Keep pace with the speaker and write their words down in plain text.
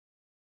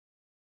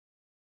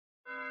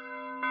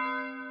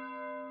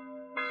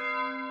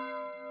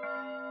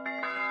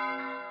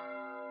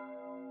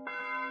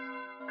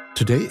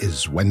Today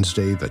is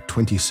Wednesday, the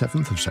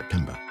 27th of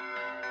September,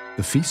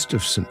 the feast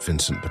of St.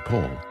 Vincent de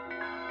Paul,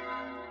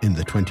 in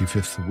the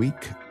 25th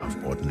week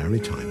of Ordinary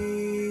Time.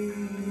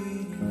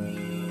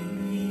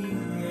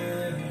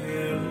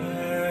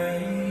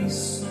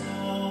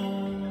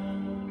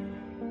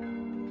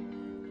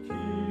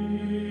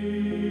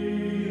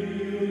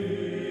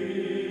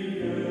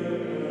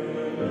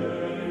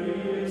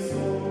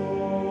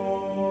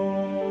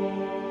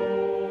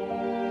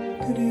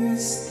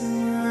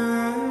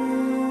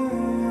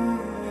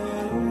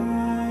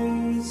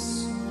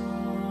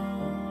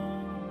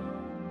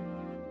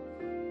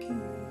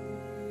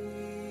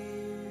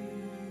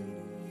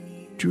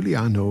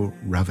 Giuliano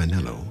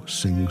Ravanello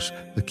sings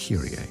the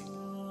Kyrie.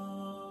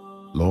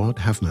 Lord,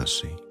 have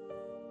mercy.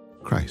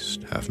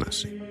 Christ, have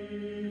mercy.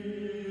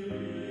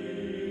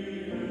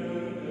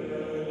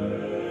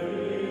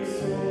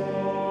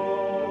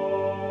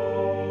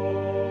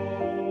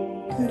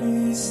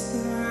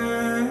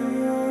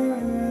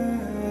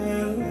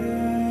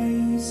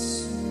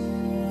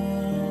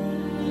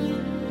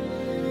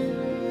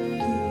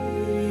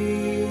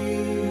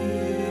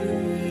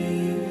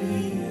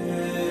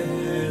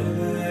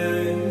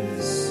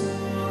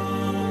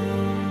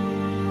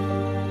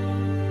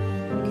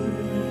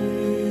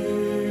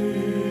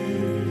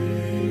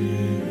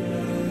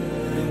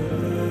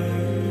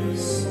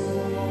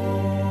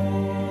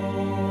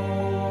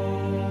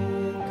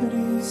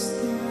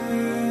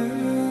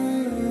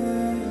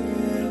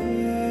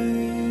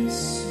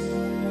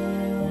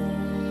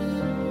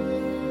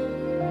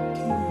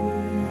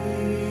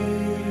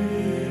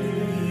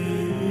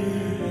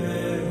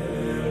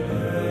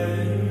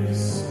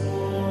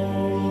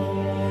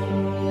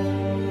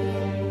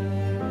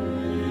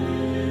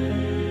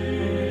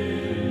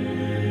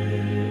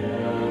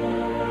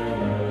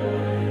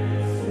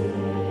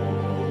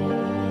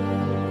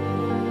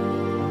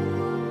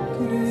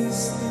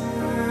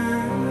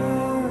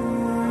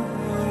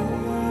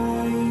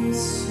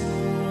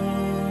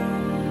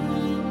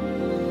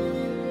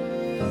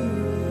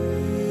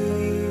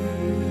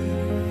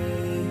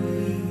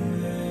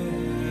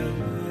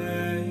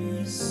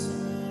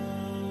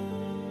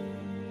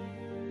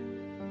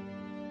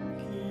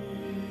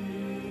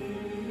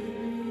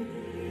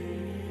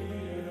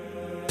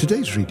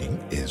 Today's reading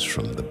is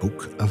from the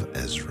book of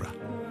Ezra.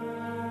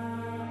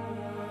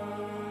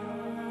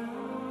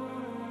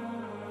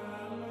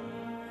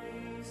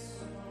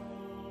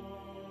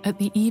 At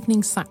the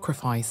evening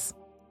sacrifice,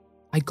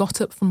 I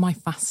got up from my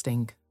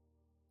fasting,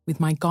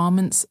 with my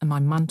garments and my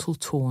mantle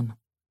torn,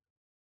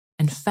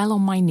 and fell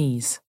on my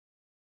knees,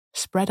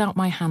 spread out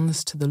my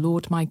hands to the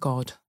Lord my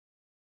God,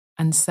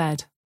 and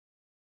said,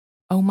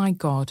 O my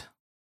God,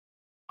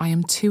 I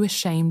am too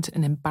ashamed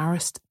and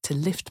embarrassed to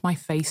lift my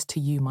face to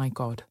you, my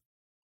God.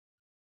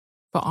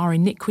 For our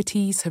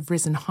iniquities have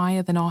risen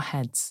higher than our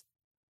heads,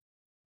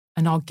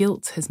 and our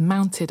guilt has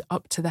mounted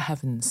up to the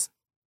heavens.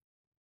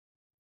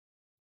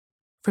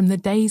 From the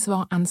days of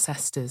our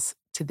ancestors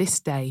to this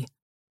day,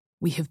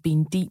 we have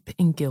been deep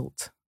in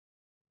guilt.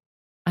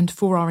 And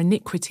for our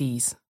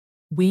iniquities,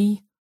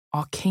 we,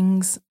 our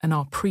kings and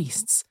our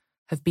priests,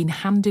 have been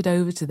handed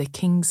over to the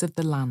kings of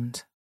the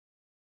land,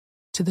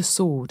 to the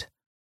sword,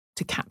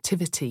 to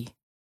captivity,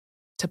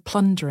 to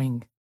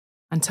plundering,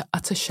 and to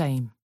utter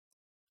shame,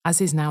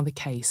 as is now the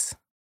case.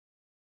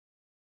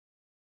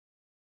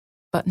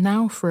 But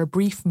now for a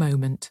brief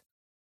moment,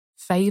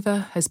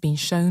 favour has been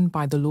shown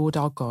by the Lord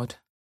our God,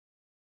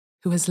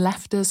 who has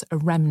left us a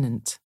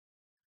remnant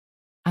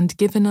and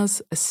given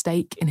us a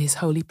stake in his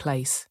holy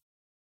place,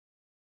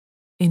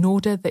 in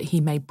order that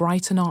he may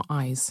brighten our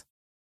eyes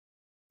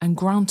and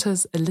grant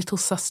us a little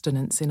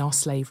sustenance in our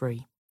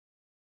slavery.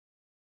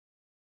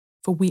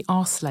 For we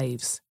are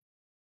slaves,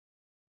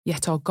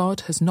 yet our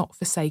God has not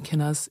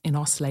forsaken us in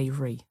our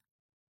slavery,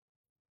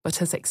 but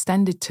has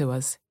extended to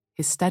us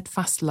his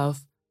steadfast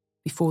love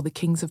before the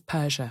kings of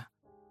Persia,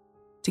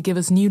 to give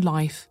us new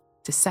life,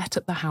 to set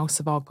up the house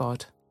of our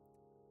God,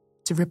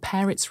 to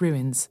repair its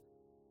ruins,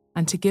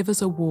 and to give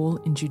us a wall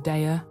in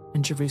Judea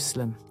and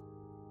Jerusalem.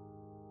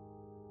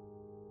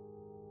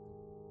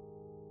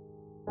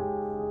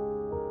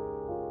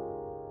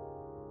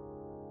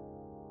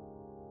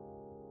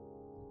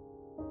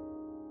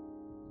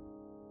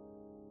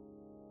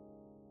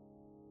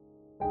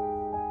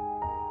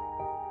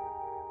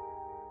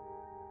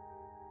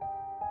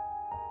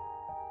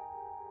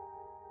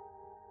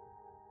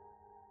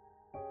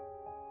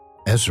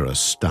 Ezra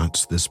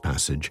starts this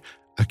passage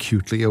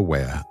acutely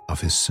aware of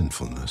his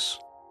sinfulness.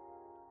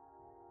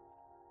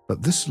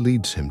 But this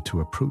leads him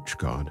to approach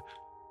God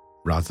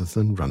rather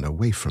than run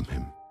away from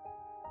him.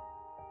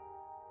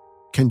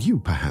 Can you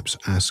perhaps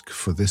ask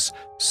for this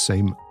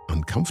same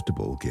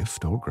uncomfortable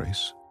gift or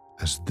grace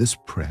as this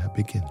prayer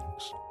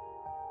begins?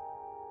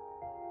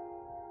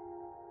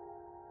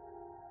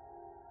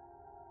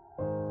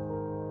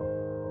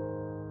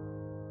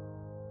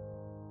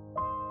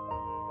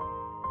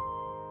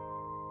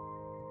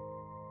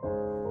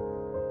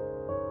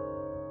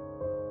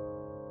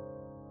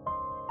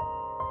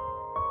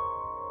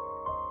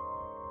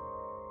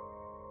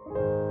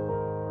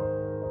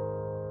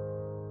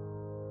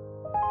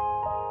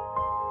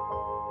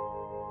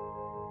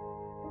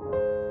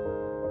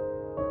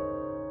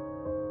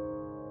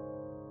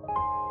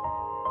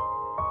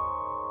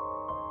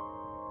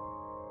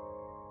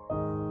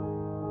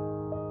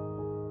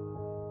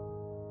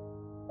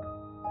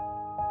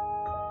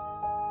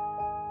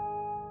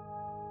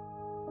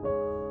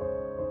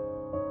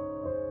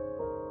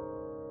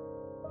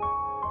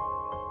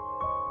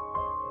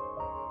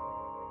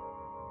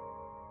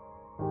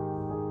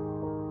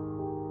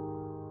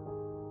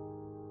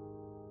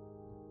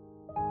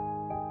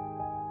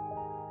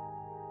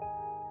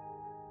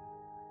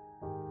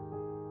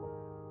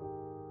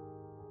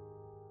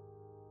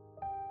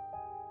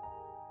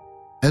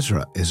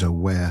 Ezra is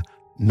aware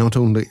not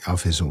only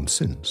of his own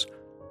sins,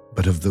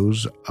 but of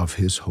those of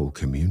his whole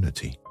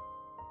community.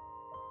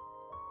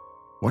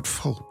 What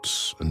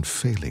faults and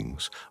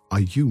failings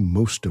are you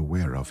most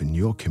aware of in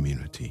your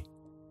community,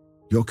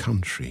 your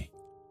country,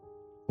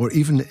 or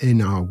even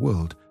in our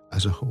world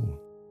as a whole?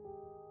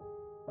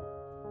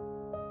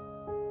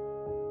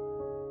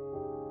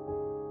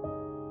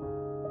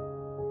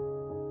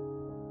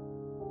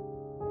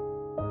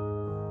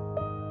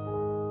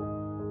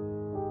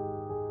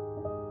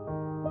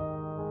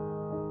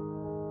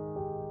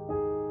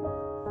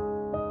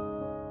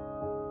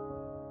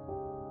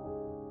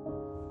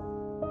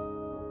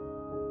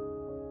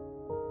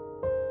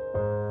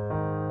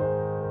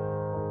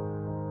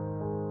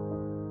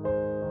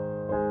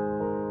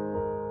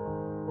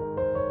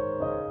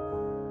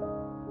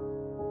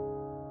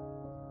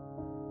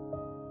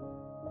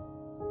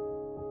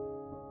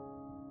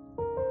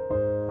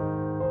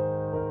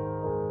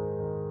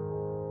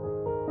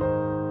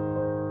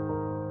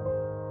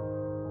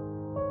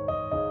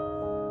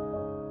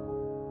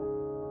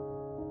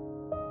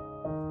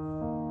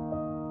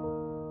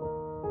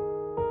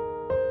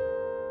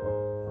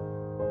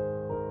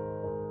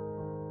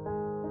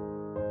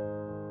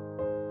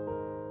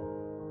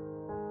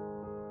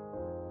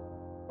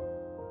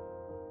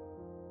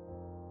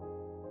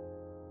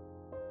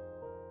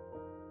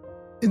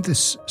 In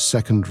this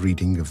second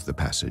reading of the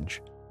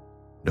passage,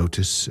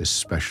 notice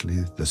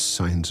especially the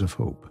signs of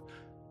hope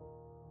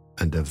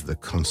and of the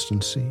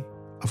constancy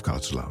of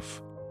God's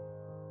love.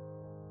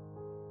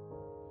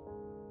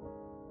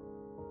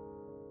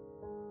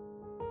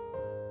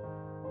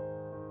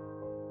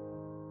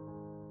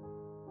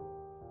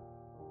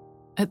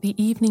 At the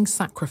evening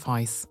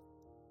sacrifice,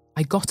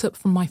 I got up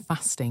from my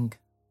fasting,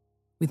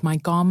 with my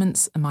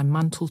garments and my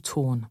mantle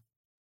torn,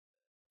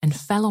 and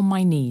fell on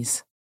my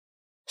knees,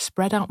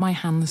 spread out my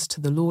hands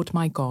to the Lord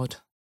my God,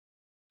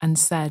 and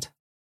said,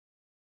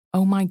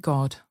 O my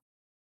God,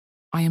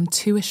 I am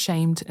too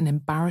ashamed and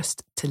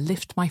embarrassed to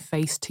lift my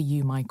face to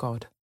you, my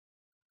God.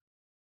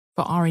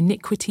 For our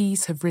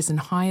iniquities have risen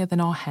higher than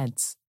our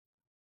heads,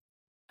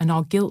 and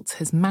our guilt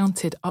has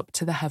mounted up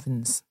to the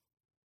heavens.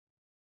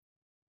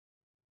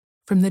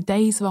 From the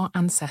days of our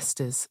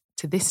ancestors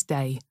to this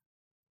day,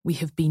 we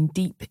have been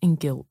deep in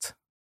guilt.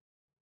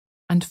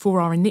 And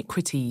for our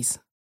iniquities,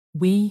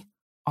 we,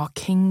 our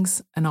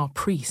kings and our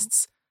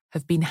priests,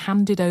 have been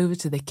handed over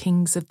to the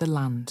kings of the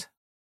land,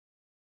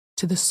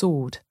 to the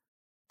sword,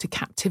 to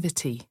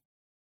captivity,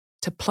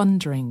 to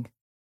plundering,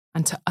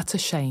 and to utter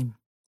shame,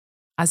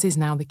 as is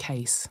now the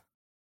case.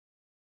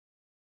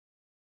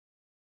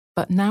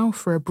 But now,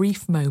 for a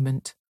brief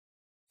moment,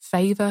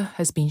 favour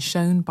has been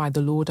shown by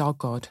the Lord our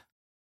God,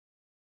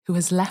 who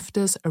has left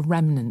us a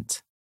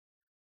remnant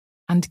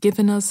and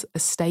given us a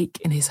stake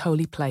in his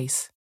holy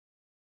place,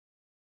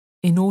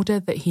 in order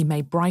that he may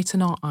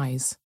brighten our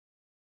eyes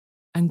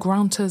and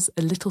grant us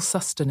a little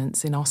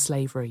sustenance in our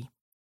slavery.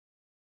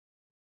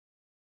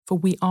 For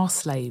we are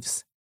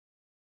slaves,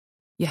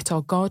 yet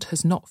our God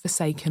has not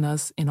forsaken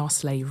us in our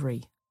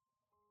slavery,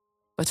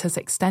 but has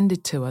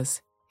extended to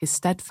us his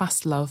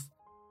steadfast love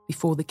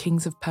before the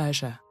kings of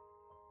Persia,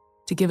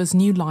 to give us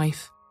new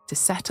life, to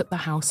set up the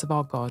house of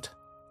our God,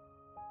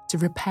 to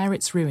repair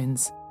its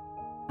ruins,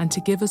 and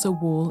to give us a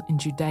wall in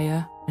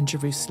Judea and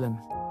Jerusalem.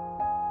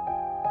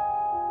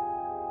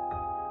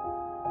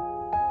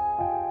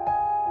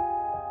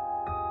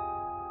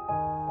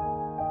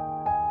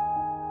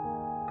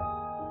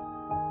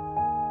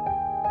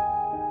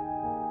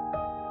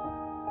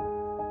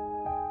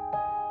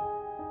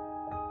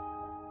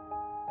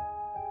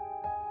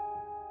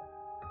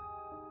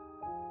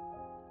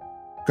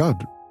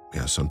 God, we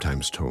are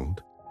sometimes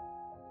told,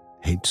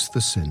 hates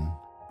the sin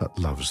but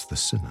loves the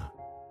sinner.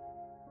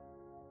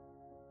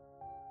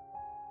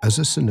 As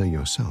a sinner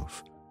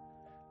yourself,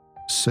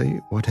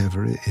 say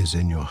whatever is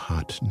in your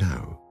heart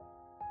now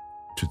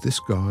to this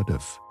God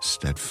of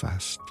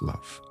steadfast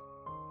love.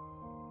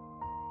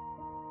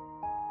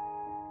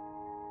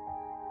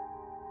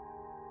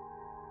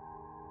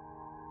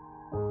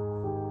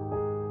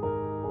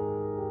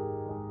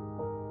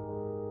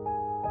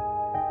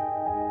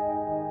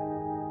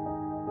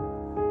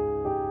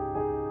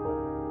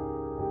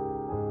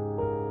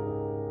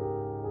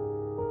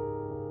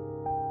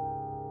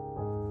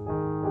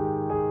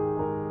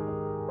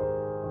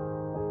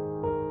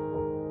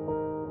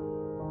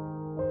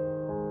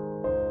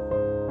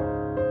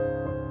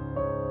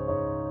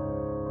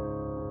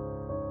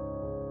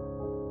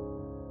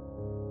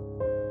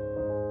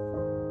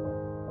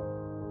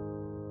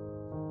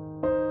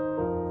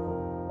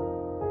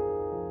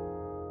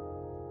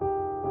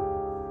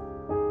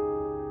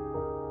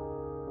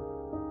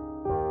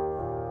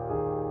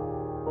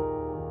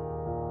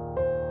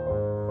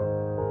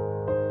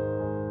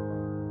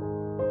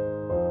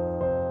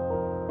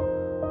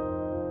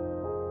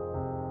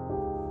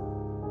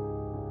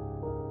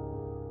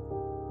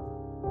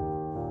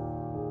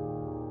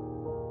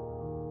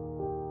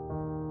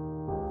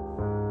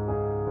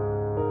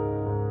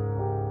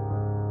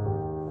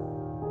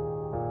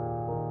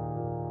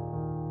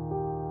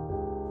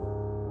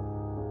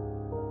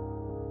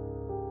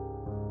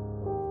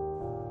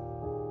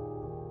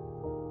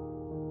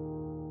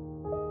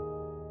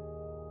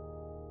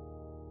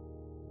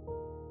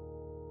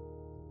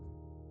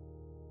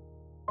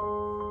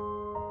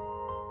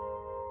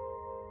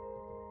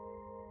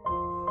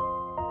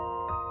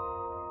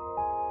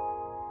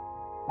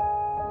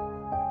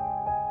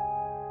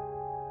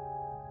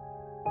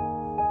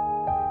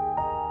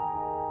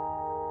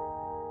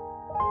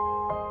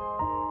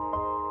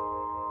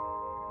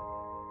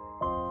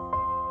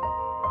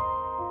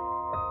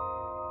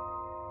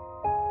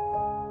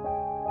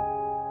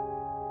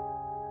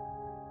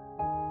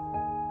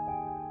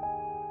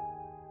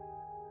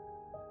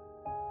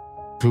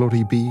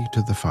 Glory be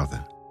to the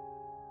Father,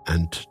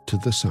 and to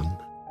the Son,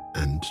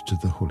 and to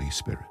the Holy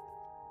Spirit.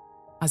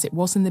 As it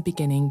was in the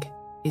beginning,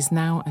 is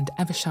now, and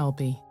ever shall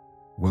be,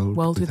 World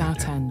world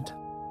without end.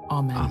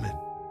 Amen. Amen.